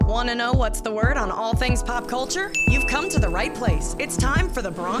Want to know what's the word on all things pop culture? You've come to the right place. It's time for the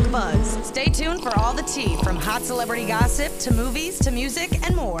Bronc Buzz. Stay tuned for all the tea, from hot celebrity gossip to movies to music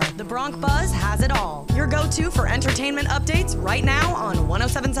and more. The Bronc Buzz has it all. Your go-to for entertainment updates right now on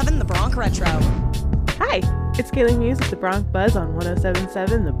 107.7 The Bronc Retro. Hi, it's Kaleigh Muhs with the Bronc Buzz on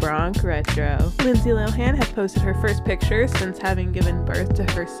 107.7 The Bronc Retro. Lindsay Lohan has posted her first picture since having given birth to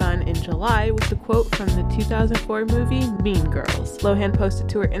her son in July with the quote from the 2004 movie Mean Girls. Lohan posted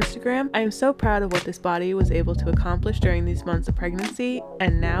to her Instagram, "I am so proud of what this body was able to accomplish during these months of pregnancy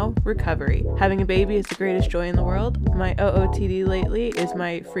and now recovery. Having a baby is the greatest joy in the world. My OOTD lately is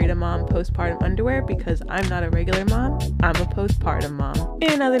my Freedom Mom postpartum underwear because I'm not a regular mom, I'm a postpartum mom."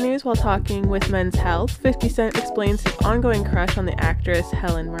 In other news, while talking with Men's Health, 50 Cent explains his ongoing crush on the actress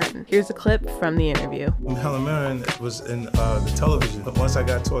Helen Mirren. Here's a clip from the interview. Helen Mirren was in the television. Once I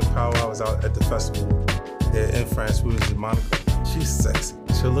got towards Power, I was out at the festival there in France. We was in Monaco. She's sexy.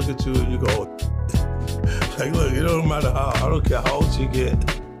 She'll look at you and you go, like, look, it don't matter how, I don't care how old you get.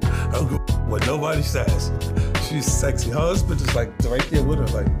 I don't give what nobody says. She's sexy. Her husband is like right there with her.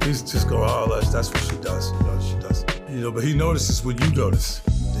 Like, he's just go, oh, that's what she does. You know, she does. You know, but he notices when you notice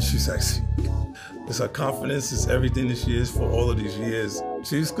that she's sexy. It's her confidence, it's everything that she is for all of these years.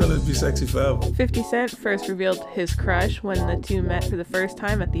 She's gonna be sexy forever. 50 Cent first revealed his crush when the two met for the first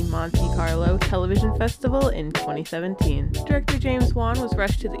time at the Monte Carlo Television Festival in 2017. Director James Wan was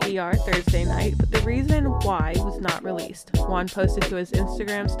rushed to the ER Thursday night, but the reason why was not released. Wan posted to his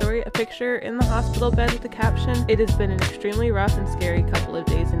Instagram story a picture in the hospital bed with the caption, "It has been an extremely rough and scary couple of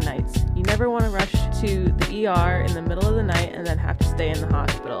days and nights. You never want to rush to the ER in the middle of the night and then have to stay in the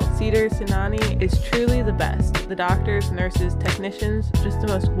hospital. Cedar Sinani is truly the best. The doctors, nurses, technicians, just the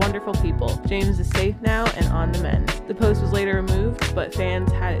most wonderful people. James is safe now and on the mend." The post was later removed, but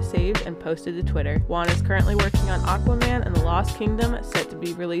fans had it saved and posted to Twitter. Wan is currently working on Aquaman and the Lost Kingdom, set to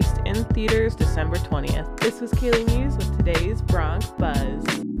be released in theaters December 20th. This was Kaleigh Muhs with today's Bronc Buzz.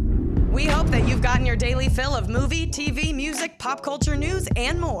 We hope that you've gotten your daily fill of movie, TV, music, pop culture news,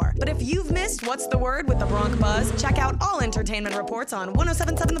 and more. But if you've missed What's the Word with the Bronc Buzz, check out all entertainment reports on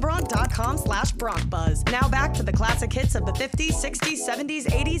 1077thebronc.com/BroncBuzz. Now back to the classic hits of the 50s, 60s, 70s,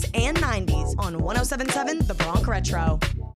 80s, and 90s on 107.7 The Bronc Retro.